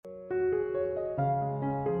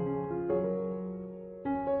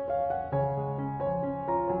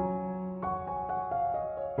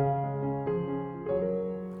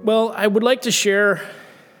Well, I would like to share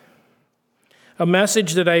a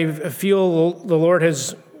message that I feel the Lord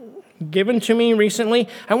has given to me recently.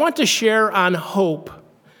 I want to share on hope,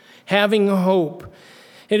 having hope.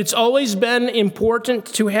 And it's always been important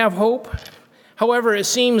to have hope. However, it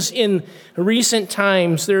seems in recent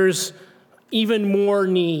times there's even more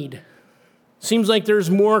need. Seems like there's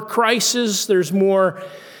more crisis, there's more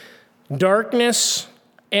darkness,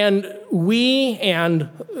 and we and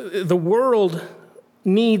the world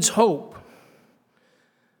needs hope.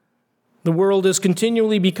 The world is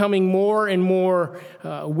continually becoming more and more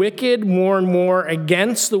wicked, more and more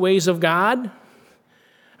against the ways of God.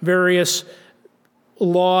 Various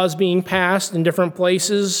laws being passed in different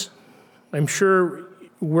places. I'm sure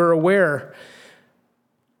we're aware.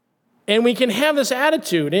 And we can have this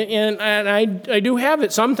attitude, and I do have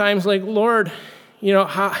it sometimes, like, Lord,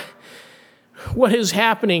 what is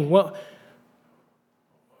happening? Well,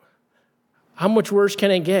 how much worse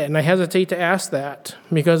can it get? And I hesitate to ask that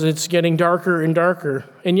because it's getting darker and darker.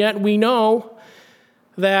 And yet we know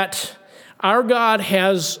that our God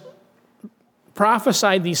has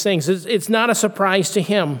prophesied these things. It's not a surprise to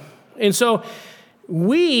him. And so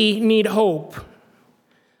we need hope.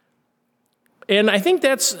 And I think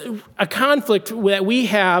that's a conflict that we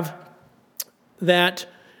have, that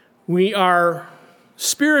we are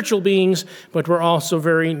spiritual beings, but we're also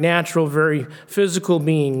very natural, very physical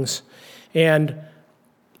beings. And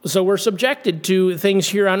so we're subjected to things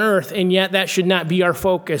here on earth, and yet that should not be our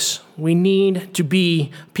focus. We need to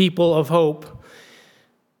be people of hope.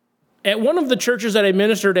 At one of the churches that I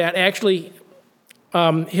ministered at, actually,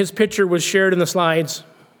 his picture was shared in the slides,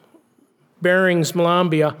 Bearings,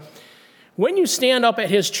 Malambia. When you stand up at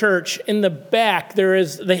his church, in the back,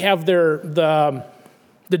 they have the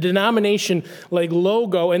denomination like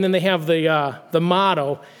logo, and then they have the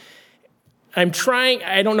motto. I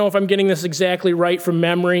don't know if I'm getting this exactly right from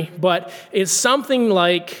memory, but it's something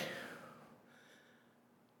like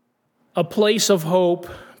a place of hope,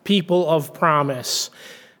 people of promise.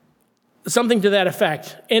 Something to that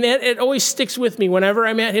effect. And it always sticks with me whenever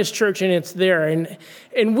I'm at his church and it's there.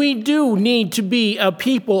 And we do need to be a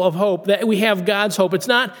people of hope, that we have God's hope. It's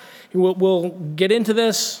not, we'll get into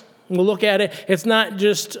this, we'll look at it. It's not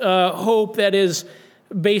just hope that is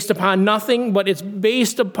based upon nothing, but it's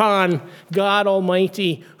based upon God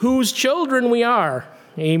Almighty, whose children we are.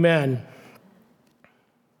 Amen.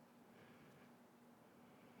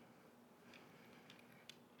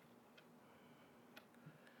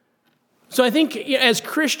 So I think as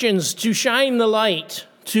Christians, to shine the light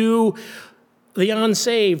to the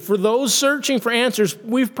unsaved, for those searching for answers,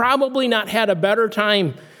 we've probably not had a better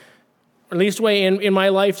time, at least in my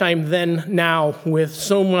lifetime, than now, with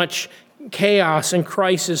so much chaos and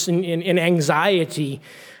crisis and anxiety.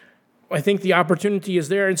 I think the opportunity is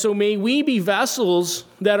there. And so may we be vessels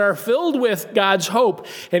that are filled with God's hope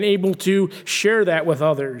and able to share that with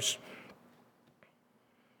others.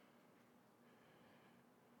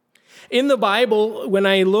 In the Bible, when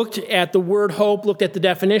I looked at the word hope, looked at the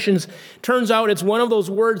definitions, turns out it's one of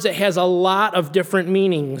those words that has a lot of different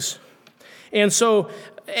meanings. And so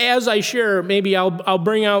as I share, maybe I'll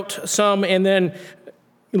bring out some and then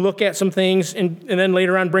look at some things and then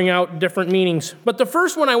later on bring out different meanings. But the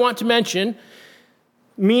first one I want to mention,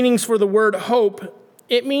 meanings for the word hope,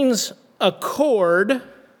 it means a cord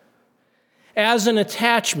as an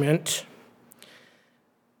attachment,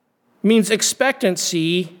 means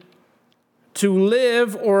expectancy, to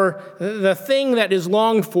live, or the thing that is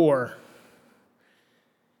longed for.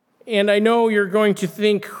 And I know you're going to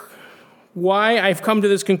think why I've come to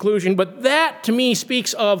this conclusion, but that to me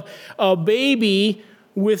speaks of a baby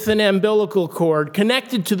with an umbilical cord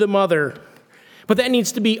connected to the mother. But that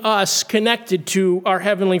needs to be us connected to our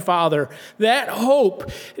Heavenly Father. That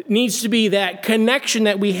hope needs to be that connection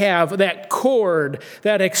that we have, that cord,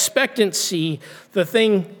 that expectancy, the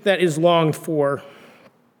thing that is longed for.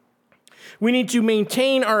 We need to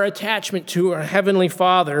maintain our attachment to our Heavenly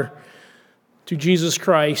Father, to Jesus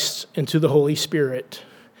Christ, and to the Holy Spirit.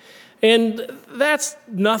 And that's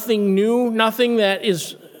nothing new, nothing that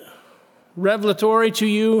is revelatory to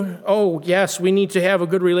you. Oh, yes, we need to have a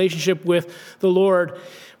good relationship with the Lord.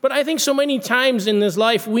 But I think so many times in this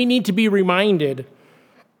life, we need to be reminded.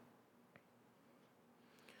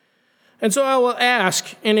 And so I will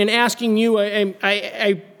ask, and in asking you,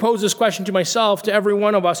 I pose this question to myself, to every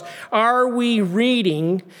one of us. Are we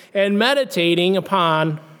reading and meditating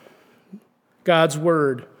upon God's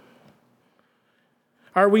Word?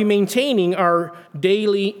 Are we maintaining our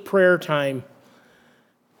daily prayer time?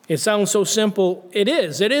 It sounds so simple. It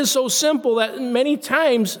is. It is so simple that many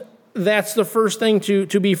times that's the first thing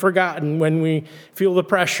to be forgotten when we feel the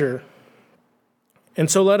pressure. And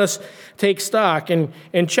so let us take stock and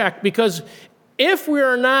check, because if we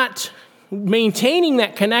are not maintaining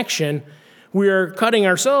that connection, we are cutting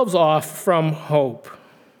ourselves off from hope.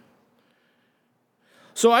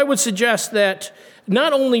 So I would suggest that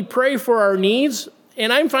not only pray for our needs,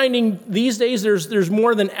 and I'm finding these days there's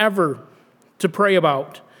more than ever to pray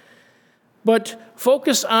about, but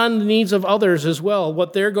focus on the needs of others as well,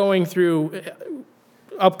 what they're going through,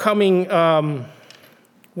 upcoming,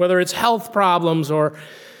 whether it's health problems or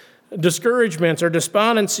discouragements or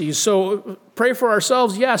despondencies. So pray for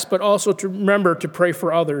ourselves, yes, but also to remember to pray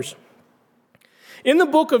for others. In the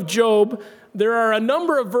book of Job, there are a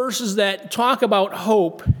number of verses that talk about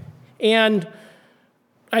hope, and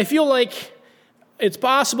I feel like it's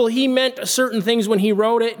possible he meant certain things when he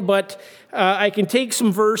wrote it, but I can take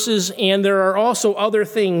some verses, and there are also other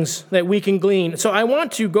things that we can glean. So I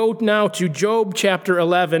want to go now to Job chapter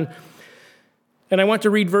 11, and I want to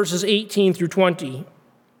read verses 18 through 20.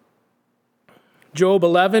 Job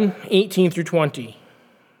 11, 18 through 20.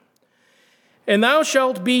 And thou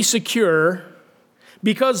shalt be secure,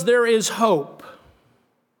 because there is hope.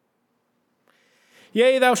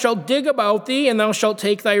 Yea, thou shalt dig about thee, and thou shalt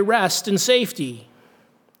take thy rest in safety.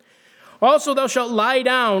 Also thou shalt lie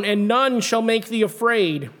down, and none shall make thee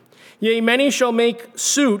afraid. Yea, many shall make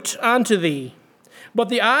suit unto thee. But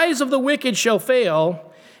the eyes of the wicked shall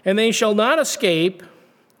fail, and they shall not escape,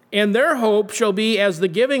 and their hope shall be as the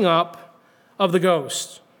giving up of the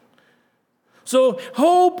ghost. So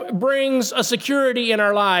hope brings a security in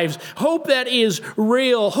our lives, hope that is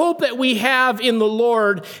real, hope that we have in the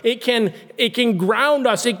Lord. It can ground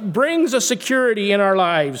us. It brings a security in our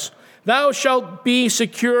lives. Thou shalt be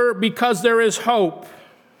secure because there is hope.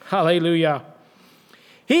 Hallelujah.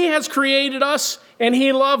 He has created us and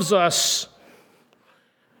he loves us.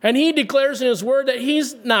 And he declares in his word that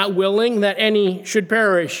he's not willing that any should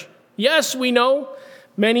perish. Yes, we know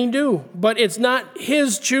many do, but it's not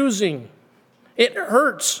his choosing. It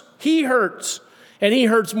hurts. He hurts. And he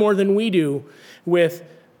hurts more than we do with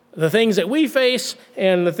the things that we face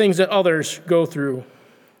and the things that others go through.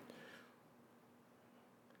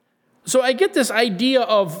 So I get this idea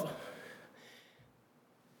of,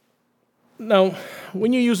 now,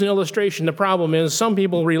 when you use an illustration, the problem is some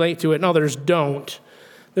people relate to it and others don't.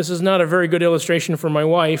 This is not a very good illustration for my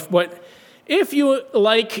wife, but if you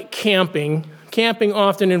like camping, camping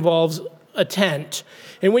often involves a tent.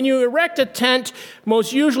 And when you erect a tent,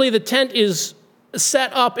 most usually the tent is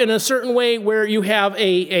set up in a certain way where you have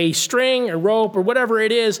a string, a rope, or whatever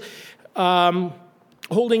it is,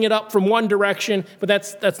 holding it up from one direction, but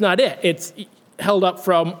that's not it. It's held up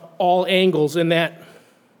from all angles, and that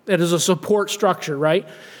is a support structure, right,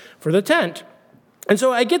 for the tent. And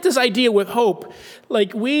so I get this idea with hope.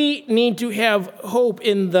 Like, we need to have hope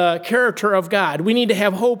in the character of God. We need to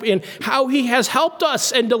have hope in how he has helped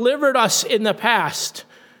us and delivered us in the past.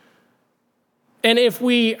 And if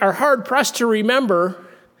we are hard-pressed to remember,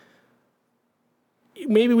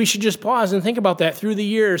 maybe we should just pause and think about that through the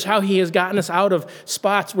years, how he has gotten us out of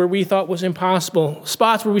spots where we thought was impossible,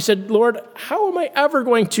 spots where we said, Lord, how am I ever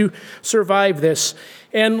going to survive this?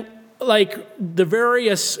 And like the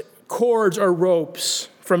various cords or ropes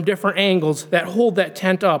from different angles that hold that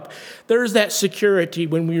tent up, there's that security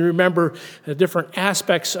when we remember the different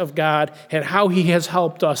aspects of God and how he has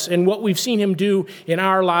helped us and what we've seen him do in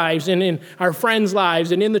our lives and in our friends'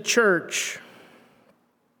 lives and in the church.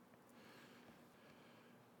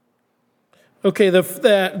 Okay,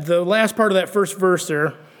 the last part of that first verse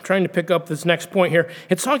there, trying to pick up this next point here,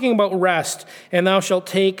 it's talking about rest, and thou shalt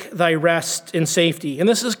take thy rest in safety. And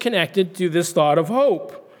this is connected to this thought of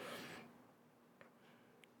hope.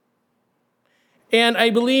 And I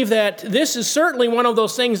believe that this is certainly one of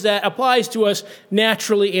those things that applies to us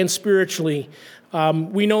naturally and spiritually.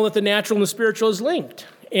 We know that the natural and the spiritual is linked.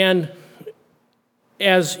 And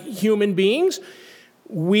as human beings,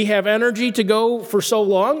 we have energy to go for so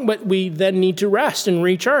long, but we then need to rest and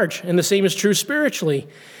recharge. And the same is true spiritually.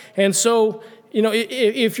 And so,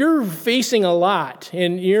 if you're facing a lot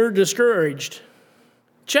and you're discouraged,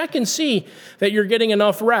 check and see that you're getting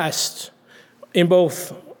enough rest in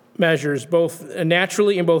both measures, both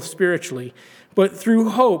naturally and both spiritually. But through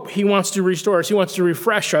hope, he wants to restore us. He wants to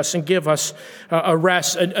refresh us and give us a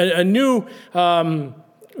rest, a new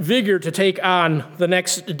vigor to take on the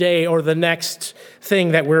next day or the next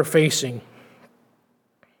thing that we're facing.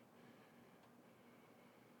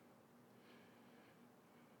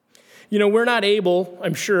 We're not able,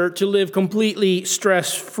 I'm sure, to live completely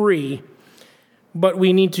stress-free, but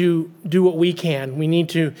we need to do what we can. We need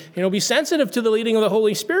to, be sensitive to the leading of the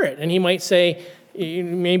Holy Spirit. And he might say,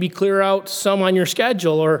 maybe clear out some on your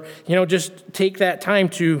schedule or, just take that time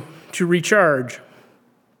to recharge.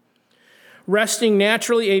 resting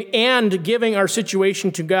naturally and giving our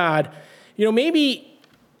situation to God. Maybe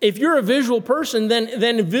if you're a visual person,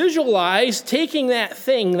 then visualize taking that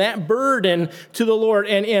thing, that burden to the Lord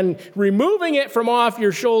and removing it from off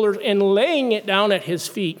your shoulders and laying it down at his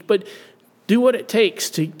feet. But do what it takes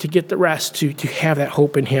to get the rest, to have that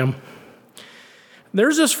hope in him.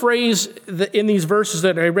 There's this phrase in these verses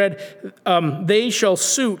that I read, they shall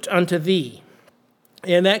suit unto thee.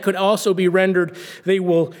 And that could also be rendered, they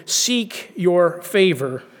will seek your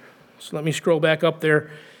favor. So let me scroll back up there.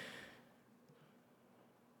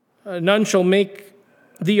 None shall make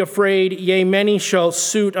thee afraid, yea, many shall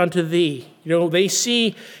suit unto thee. They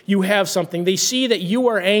see you have something. They see that you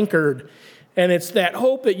are anchored, and it's that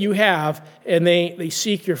hope that you have, and they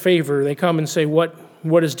seek your favor. They come and say,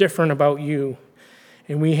 what is different about you?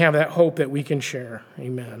 And we have that hope that we can share.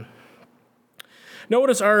 Amen.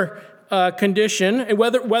 Notice our condition,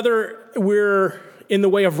 whether we're in the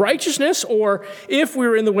way of righteousness or if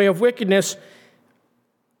we're in the way of wickedness,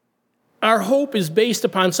 our hope is based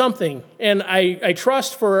upon something. And I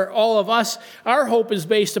trust for all of us, our hope is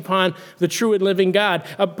based upon the true and living God,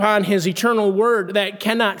 upon his eternal word that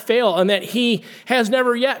cannot fail, and that he has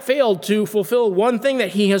never yet failed to fulfill one thing that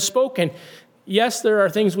he has spoken. Yes, there are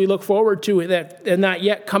things we look forward to that have not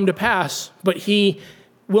yet come to pass, but he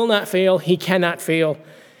will not fail. He cannot fail.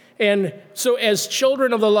 And so as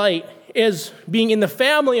children of the light, as being in the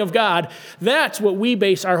family of God, that's what we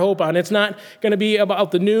base our hope on. It's not going to be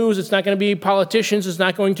about the news. It's not going to be politicians. It's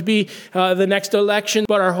not going to be the next election.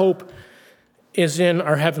 But our hope is in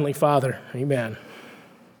our Heavenly Father. Amen.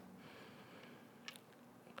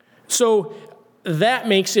 So that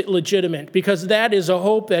makes it legitimate, because that is a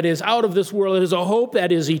hope that is out of this world. It is a hope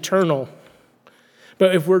that is eternal.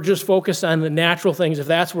 But if we're just focused on the natural things, if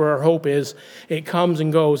that's where our hope is, it comes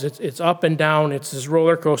and goes. It's up and down. It's this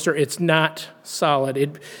roller coaster. It's not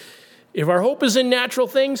solid. If our hope is in natural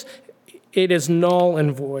things, it is null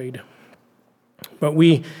and void. But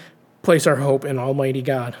we place our hope in Almighty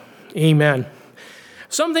God. Amen.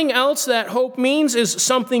 Something else that hope means is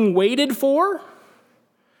something waited for,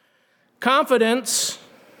 confidence,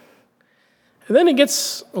 and then it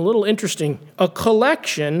gets a little interesting. A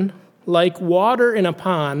collection like water in a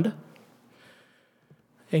pond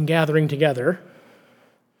and gathering together.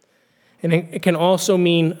 And it can also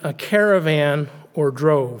mean a caravan or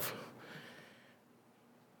drove.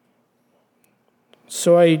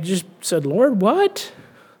 So I just said, Lord, what?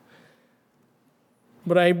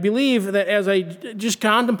 But I believe that as I just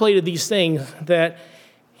contemplated these things, that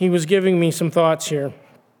he was giving me some thoughts here.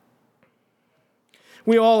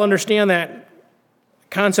 We all understand that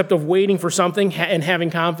concept of waiting for something and having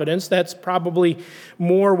confidence. That's probably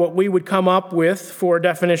more what we would come up with for a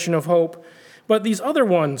definition of hope. But these other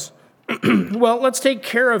ones, well, let's take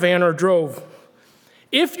caravan or drove.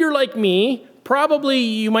 If you're like me, probably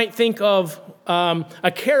you might think of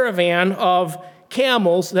a caravan of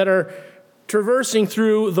camels that are traversing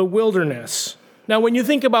through the wilderness. Now, when you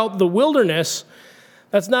think about the wilderness,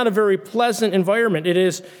 that's not a very pleasant environment. It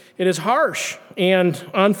is harsh and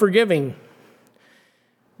unforgiving.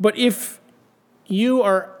 But if you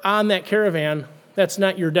are on that caravan, that's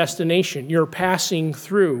not your destination. You're passing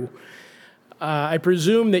through. I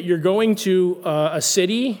presume that you're going to a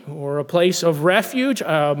city or a place of refuge.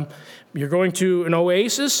 You're going to an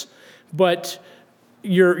oasis, but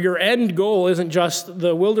your end goal isn't just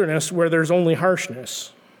the wilderness where there's only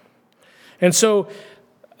harshness. And so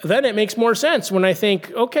then it makes more sense when I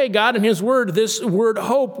think, okay, God and his word, this word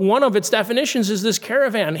hope, one of its definitions is this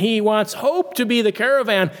caravan. He wants hope to be the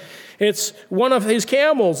caravan. It's one of his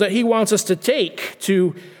camels that he wants us to take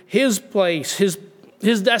to his place, his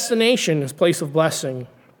destination, his place of blessing.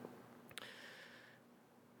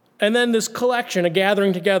 And then this collection, a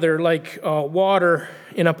gathering together like water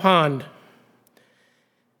in a pond.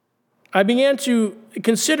 I began to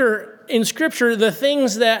consider in Scripture the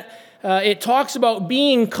things that it talks about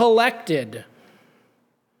being collected.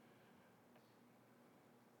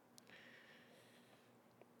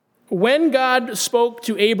 When God spoke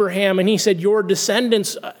to Abraham and he said, your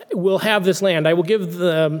descendants will have this land, I will give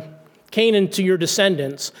the Canaan to your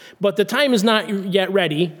descendants, but the time is not yet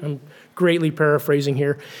ready. I'm greatly paraphrasing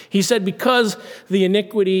here. He said, because the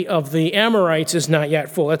iniquity of the Amorites is not yet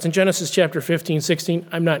full. That's in Genesis chapter 15, 16.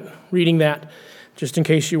 I'm not reading that, just in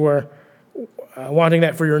case you were wanting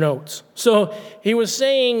that for your notes. So he was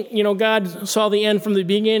saying, God saw the end from the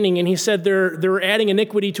beginning, and he said they're adding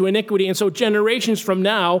iniquity to iniquity, and so generations from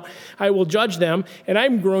now, I will judge them, and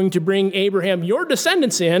I'm going to bring Abraham, your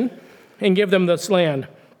descendants, in and give them this land.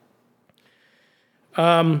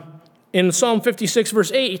 In Psalm 56,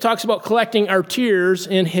 verse 8, he talks about collecting our tears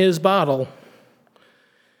in his bottle.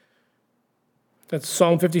 That's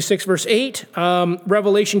Psalm 56, verse 8.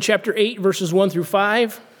 Revelation chapter 8, verses 1 through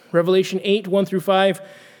 5. Revelation 8, 1 through 5.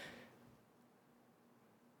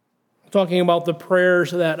 Talking about the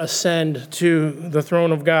prayers that ascend to the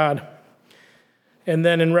throne of God. And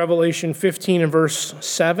then in Revelation 15 and verse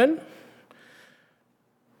 7.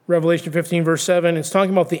 Revelation 15, verse 7, it's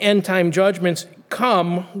talking about the end time judgments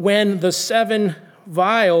come when the 7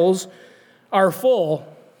 vials are full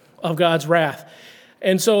of God's wrath.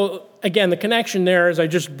 And so, again, the connection there, as I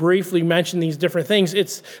just briefly mentioned these different things,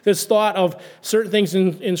 it's this thought of certain things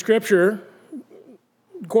in Scripture,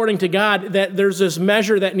 according to God, that there's this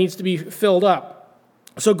measure that needs to be filled up.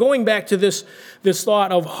 So going back to this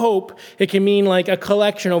thought of hope, it can mean like a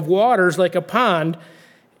collection of waters, like a pond.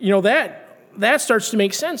 That starts to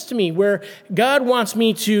make sense to me, where God wants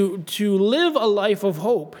me to live a life of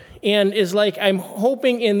hope, and is like, I'm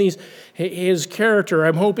hoping in His character,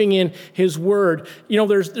 I'm hoping in His word.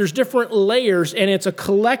 There's different layers, and it's a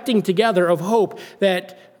collecting together of hope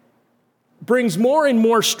that brings more and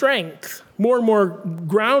more strength, more and more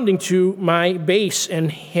grounding to my base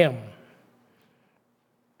and Him.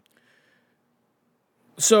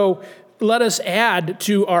 So let us add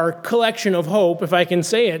to our collection of hope, if I can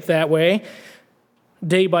say it that way,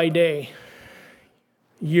 day by day,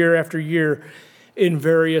 year after year, in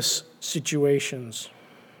various situations.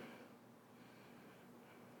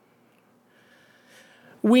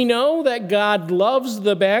 We know that God loves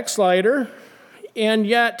the backslider, and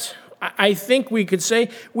yet I think we could say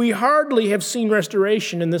we hardly have seen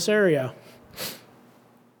restoration in this area.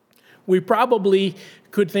 We probably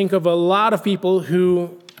could think of a lot of people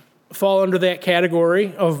who fall under that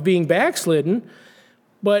category of being backslidden,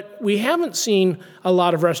 but we haven't seen a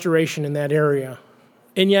lot of restoration in that area.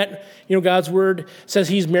 And yet, God's word says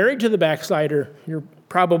He's married to the backslider. You're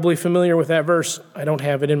probably familiar with that verse. I don't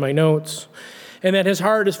have it in my notes. And that His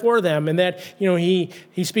heart is for them, and that,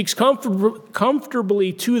 He speaks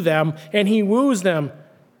comfortably to them, and He woos them.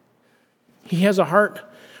 He has a heart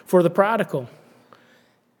for the prodigal.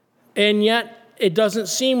 And yet, it doesn't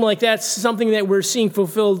seem like that's something that we're seeing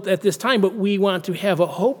fulfilled at this time, but we want to have a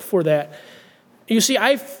hope for that. You see,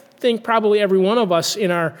 I think probably every one of us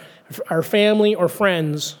in our family or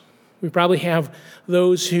friends, we probably have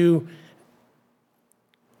those who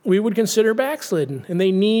we would consider backslidden, and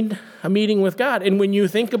they need a meeting with God. And when you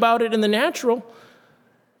think about it in the natural,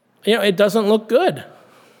 it doesn't look good.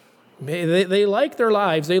 They like their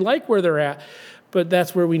lives. They like where they're at. But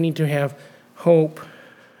that's where we need to have hope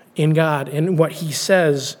in God and what He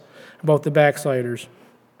says about the backsliders.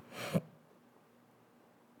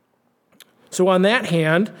 So on that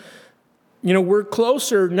hand, we're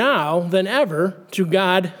closer now than ever to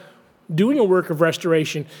God doing a work of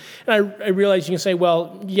restoration. And I realize you can say,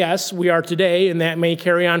 well, yes, we are today, and that may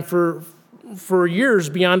carry on for years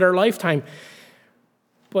beyond our lifetime.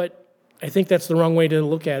 But I think that's the wrong way to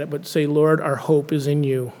look at it, but say, Lord, our hope is in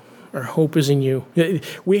You. Our hope is in You.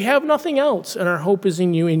 We have nothing else, and our hope is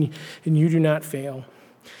in You, and You do not fail.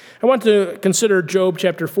 I want to consider Job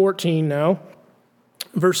chapter 14 now,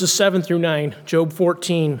 verses 7 through 9. Job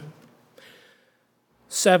 14,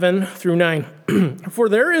 7 through 9. For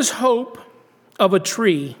there is hope of a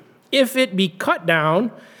tree, if it be cut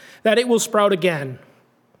down, that it will sprout again,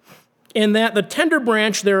 and that the tender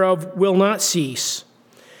branch thereof will not cease.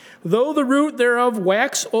 Though the root thereof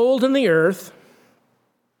wax old in the earth,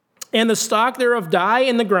 and the stalk thereof die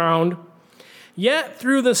in the ground, yet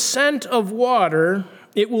through the scent of water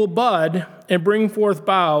it will bud and bring forth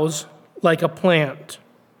boughs like a plant.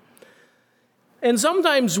 And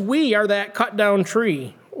sometimes we are that cut down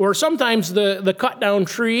tree, or sometimes the cut down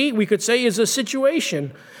tree, we could say, is a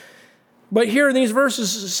situation. But here in these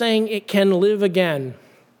verses is saying it can live again.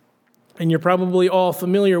 And you're probably all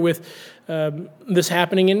familiar with this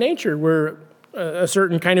happening in nature, where a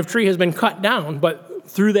certain kind of tree has been cut down, but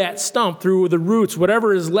through that stump, through the roots,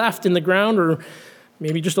 whatever is left in the ground, or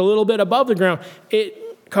maybe just a little bit above the ground,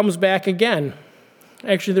 it comes back again.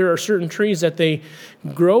 Actually, there are certain trees that they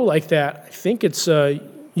grow like that. I think it's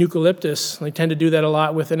eucalyptus. They tend to do that a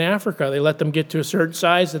lot in Africa. They let them get to a certain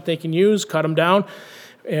size that they can use, cut them down,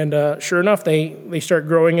 and sure enough, they start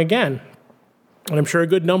growing again. And I'm sure a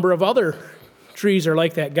good number of other trees are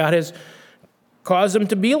like that. God has caused them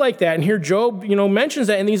to be like that. And here Job, mentions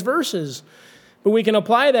that in these verses. But we can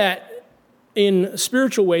apply that in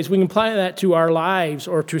spiritual ways. We can apply that to our lives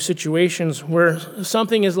or to situations where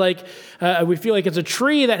something is like, we feel like it's a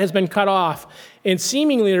tree that has been cut off, and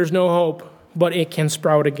seemingly there's no hope, but it can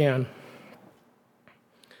sprout again.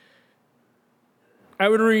 I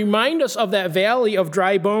would remind us of that valley of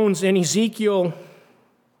dry bones in Ezekiel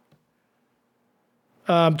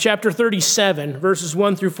chapter 37, verses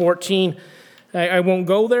 1 through 14. I won't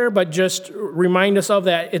go there, but just remind us of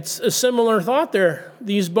that. It's a similar thought there.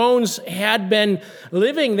 These bones had been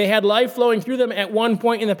living. They had life flowing through them at one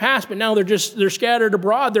point in the past, but now they're scattered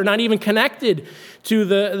abroad. They're not even connected to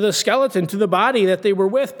the skeleton, to the body that they were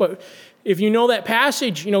with. But if you know that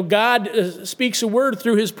passage, God speaks a word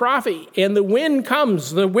through his prophet, and the wind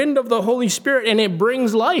comes, the wind of the Holy Spirit, and it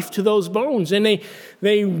brings life to those bones. And they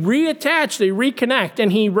reattach, they reconnect,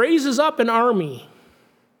 and he raises up an army.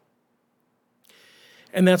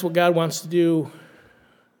 And that's what God wants to do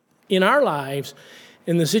in our lives,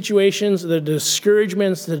 in the situations, the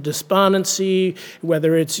discouragements, the despondency,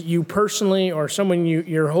 whether it's you personally or someone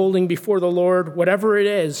you're holding before the Lord, whatever it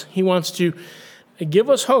is, he wants to give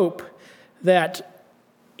us hope that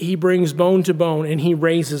he brings bone to bone and he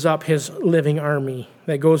raises up his living army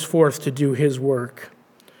that goes forth to do his work.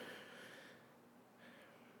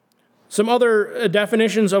 Some other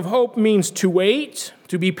definitions of hope means to wait,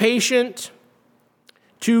 to be patient,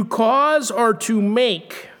 to cause or to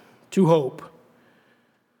make to hope.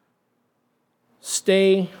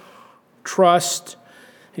 Stay, trust.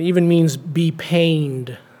 It even means be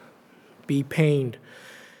pained. Be pained.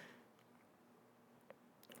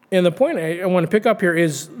 And the point I want to pick up here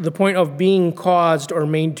is the point of being caused or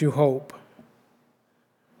made to hope.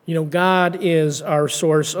 God is our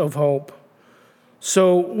source of hope.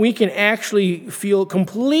 So we can actually feel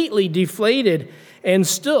completely deflated and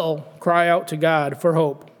still cry out to God for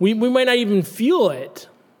hope. We might not even feel it.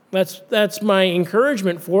 That's my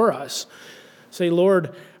encouragement for us. Say,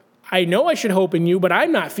 Lord, I know I should hope in you, but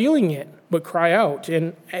I'm not feeling it. But cry out,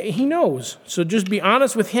 and he knows. So just be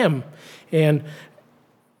honest with him and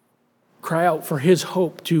cry out for his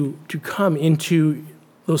hope to come into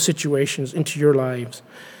those situations, into your lives.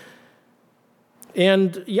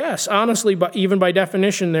 And yes, honestly, but even by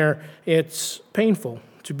definition there, it's painful.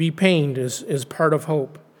 To be pained is part of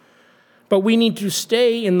hope. But we need to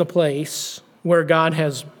stay in the place where God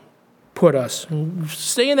has put us.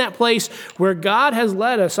 Stay in that place where God has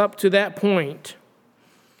led us up to that point.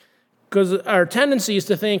 Because our tendency is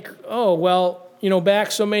to think,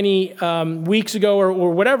 back so many weeks ago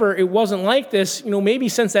or whatever, it wasn't like this. Maybe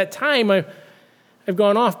since that time I've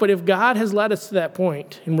gone off. But if God has led us to that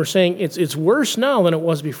point, and we're saying it's worse now than it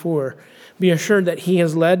was before, be assured that he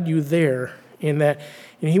has led you there, in that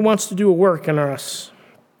he wants to do a work in us.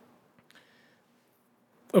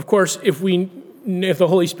 Of course, if the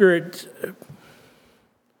Holy Spirit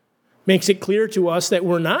makes it clear to us that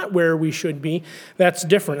we're not where we should be, that's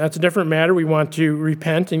different. That's a different matter. We want to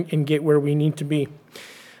repent and get where we need to be.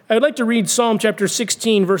 I'd like to read Psalm chapter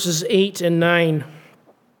 16, verses 8 and 9.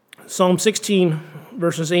 Psalm 16,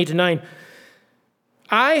 verses 8 and 9.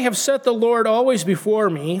 I have set the Lord always before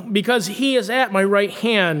me, because he is at my right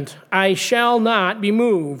hand. I shall not be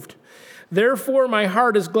moved. Therefore my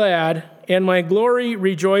heart is glad, and my glory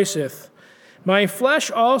rejoiceth. My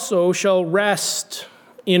flesh also shall rest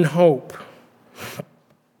in hope.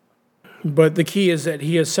 But the key is that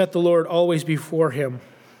he has set the Lord always before him.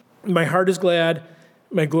 My heart is glad,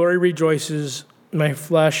 my glory rejoices, my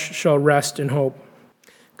flesh shall rest in hope.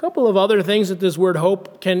 A couple of other things that this word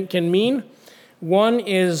hope can mean. One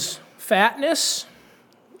is fatness,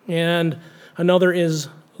 and another is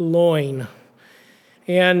loin.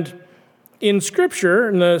 And in Scripture,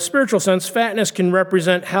 in the spiritual sense, fatness can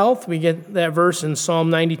represent health. We get that verse in Psalm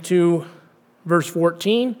 92, verse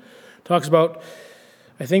 14. Talks about,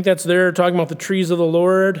 I think that's there, talking about the trees of the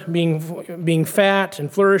Lord being fat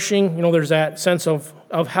and flourishing. There's that sense of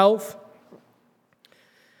health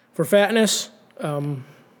for fatness. Of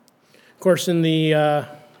course, in the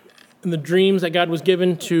dreams that God was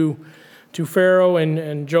given to Pharaoh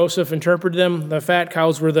and Joseph interpreted them, the fat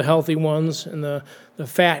cows were the healthy ones, and the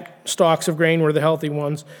fat stalks of grain were the healthy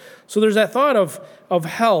ones. So there's that thought of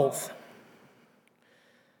health.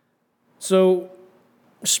 So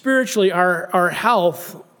spiritually, our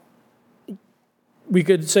health, we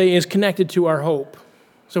could say, is connected to our hope.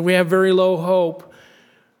 So if we have very low hope,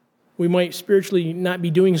 we might spiritually not be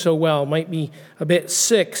doing so well, might be a bit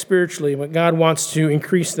sick spiritually, but God wants to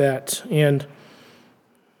increase that and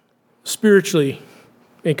spiritually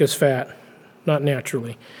make us fat, not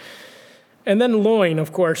naturally. And then loin,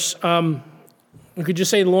 of course. We could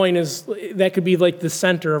just say loin that could be like the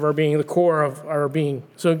center of our being, the core of our being.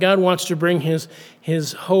 So God wants to bring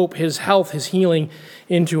his hope, his health, his healing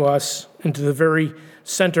into us, into the very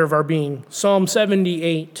center of our being. Psalm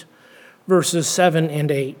 78, verses 7 and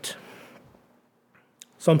 8.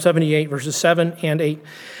 Psalm 78, verses 7 and 8.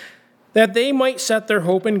 That they might set their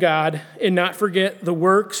hope in God and not forget the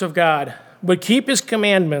works of God, but keep his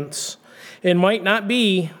commandments, and might not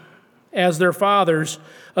be as their fathers,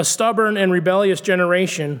 a stubborn and rebellious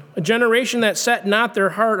generation, a generation that set not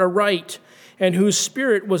their heart aright, and whose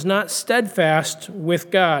spirit was not steadfast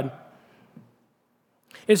with God.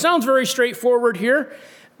 It sounds very straightforward here,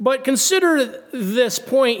 but consider this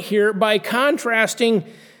point here by contrasting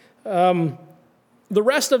the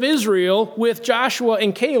rest of Israel with Joshua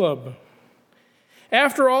and Caleb.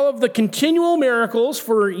 After all of the continual miracles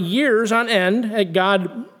for years on end that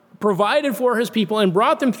God provided for his people and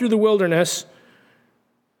brought them through the wilderness,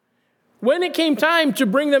 when it came time to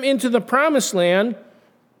bring them into the promised land,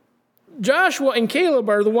 Joshua and Caleb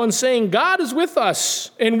are the ones saying, God is with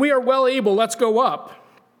us and we are well able, let's go up.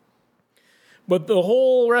 But the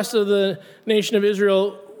whole rest of the nation of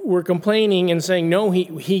Israel were complaining and saying, no,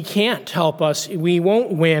 he can't help us. We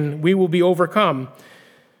won't win. We will be overcome.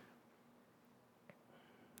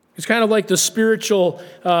 It's kind of like the spiritual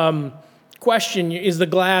question, is the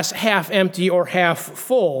glass half empty or half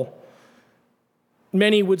full?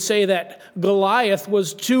 Many would say that Goliath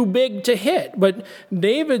was too big to hit, but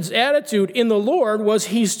David's attitude in the Lord was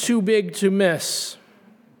he's too big to miss.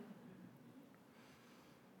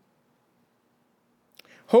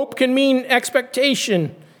 Hope can mean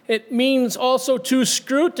expectation. It means also to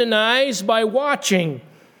scrutinize by watching,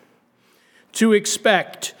 to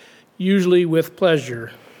expect, usually with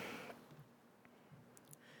pleasure.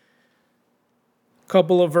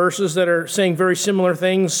 Couple of verses that are saying very similar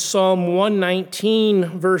things. Psalm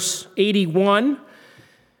 119, verse 81,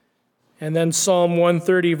 and then Psalm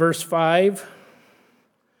 130, verse 5.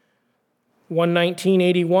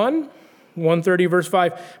 119:81, 130, verse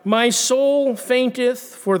 5. My soul fainteth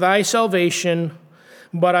for thy salvation,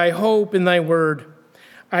 but I hope in thy word.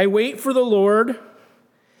 I wait for the Lord,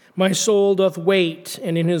 my soul doth wait,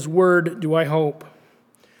 and in his word do I hope.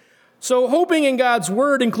 So hoping in God's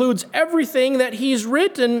word includes everything that he's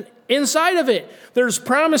written inside of it. There's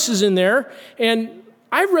promises in there, and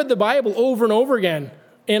I've read the Bible over and over again,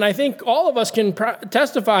 and I think all of us can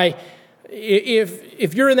testify.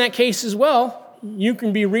 If you're in that case as well, you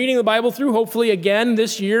can be reading the Bible through, hopefully again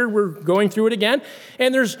this year. We're going through it again.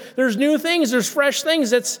 And there's new things, there's fresh things.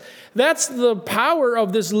 That's the power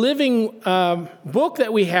of this living book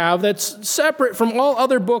that we have that's separate from all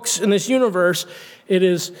other books in this universe. It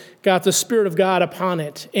has got the Spirit of God upon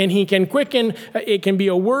it. And he can quicken, it can be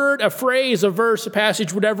a word, a phrase, a verse, a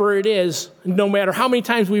passage, whatever it is, no matter how many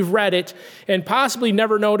times we've read it and possibly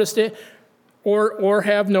never noticed it or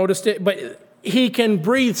have noticed it, but he can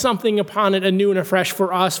breathe something upon it anew and afresh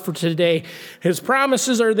for us for today. His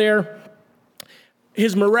promises are there.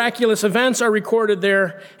 His miraculous events are recorded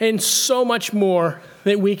there, and so much more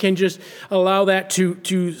that we can just allow that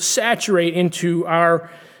to saturate into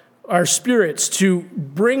our spirits, to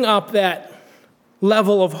bring up that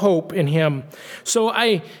level of hope in him. So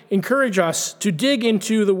I encourage us to dig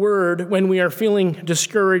into the word when we are feeling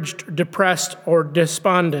discouraged, depressed, or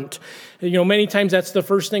despondent. Many times that's the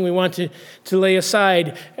first thing we want to lay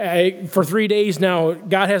aside. For 3 days now,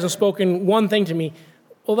 God hasn't spoken one thing to me.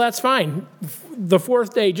 Well, that's fine. The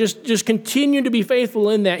fourth day, just continue to be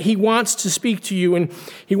faithful in that. He wants to speak to you, and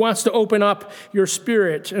he wants to open up your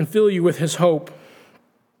spirit and fill you with his hope.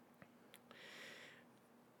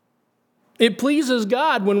 It pleases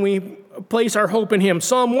God when we place our hope in him.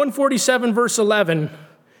 Psalm 147, verse 11.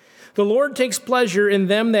 The Lord takes pleasure in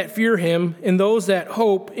them that fear him, in those that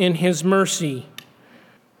hope in his mercy.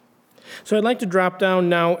 So I'd like to drop down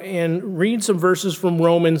now and read some verses from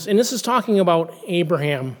Romans, and this is talking about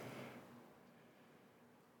Abraham.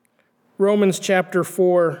 Romans chapter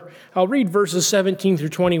 4, I'll read verses 17 through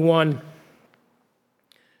 21.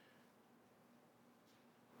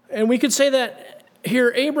 And we could say that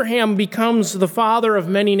here Abraham becomes the father of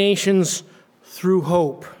many nations through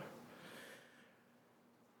hope.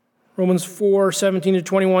 Romans 4, 17 to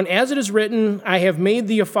 21. As it is written, I have made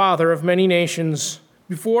thee a father of many nations,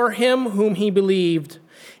 before him whom he believed,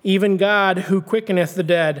 even God who quickeneth the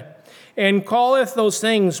dead, and calleth those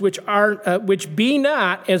things which be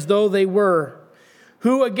not as though they were,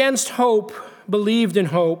 who against hope believed in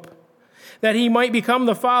hope, that he might become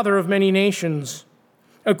the father of many nations,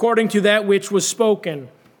 according to that which was spoken.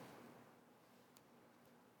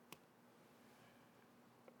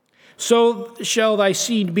 So shall thy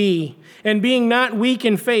seed be. And being not weak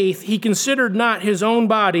in faith, he considered not his own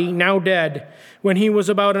body now dead, when he was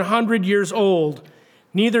about 100 years old,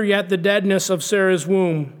 neither yet the deadness of Sarah's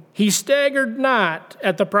womb. He staggered not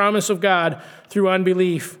at the promise of God through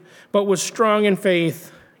unbelief, but was strong in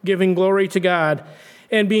faith, giving glory to God,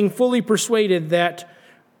 and being fully persuaded that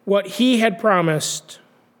what he had promised,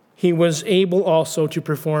 he was able also to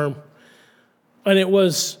perform. And it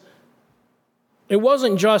wasn't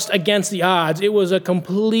just against the odds. It was a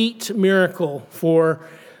complete miracle for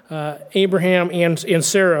Abraham and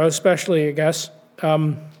Sarah, especially, I guess,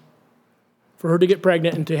 for her to get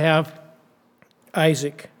pregnant and to have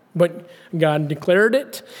Isaac. But God declared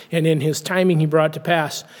it, and in his timing, he brought it to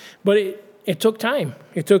pass. But it took time.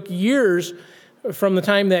 It took years from the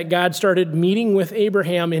time that God started meeting with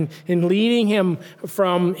Abraham and leading him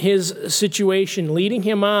from his situation, leading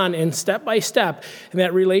him on, and step by step in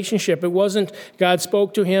that relationship. It wasn't God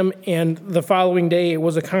spoke to him, and the following day it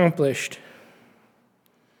was accomplished.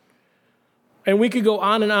 And we could go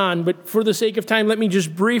on, but for the sake of time, let me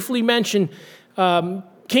just briefly mention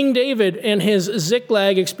King David and his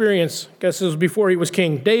Ziklag experience. I guess it was before he was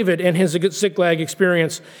king. David and his Ziklag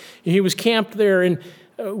experience. He was camped there, and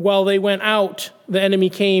while they went out, the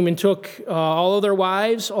enemy came and took all of their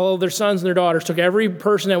wives, all of their sons and their daughters, took every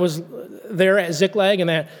person that was there at Ziklag in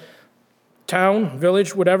that town,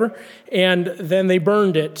 village, whatever, and then they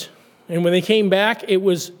burned it. And when they came back, it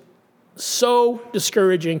was so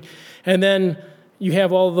discouraging. And then you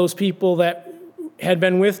have all of those people that had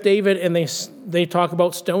been with David, and they talk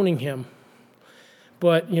about stoning him.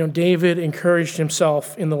 But, David encouraged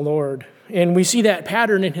himself in the Lord. And we see that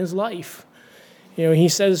pattern in his life. He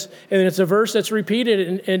says, and it's a verse that's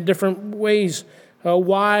repeated in different ways.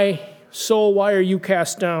 Why, soul, why are you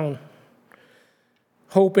cast down?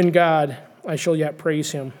 Hope in God, I shall yet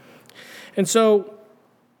praise him. And so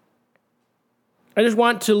I just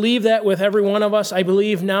want to leave that with every one of us. I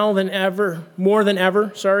believe now than ever, more than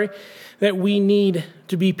ever, that we need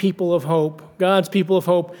to be people of hope, God's people of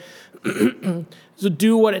hope. So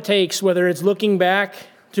do what it takes, whether it's looking back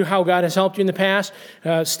to how God has helped you in the past,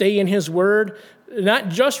 stay in his word, not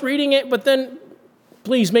just reading it, but then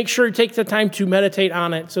please make sure you take the time to meditate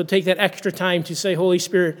on it. So take that extra time to say, Holy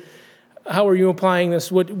Spirit, how are you applying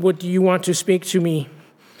this? What do you want to speak to me?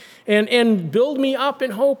 And build me up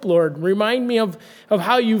in hope, Lord. Remind me of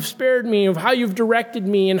how you've spared me, of how you've directed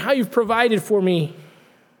me, and how you've provided for me.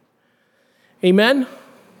 Amen?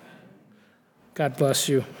 God bless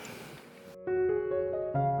you.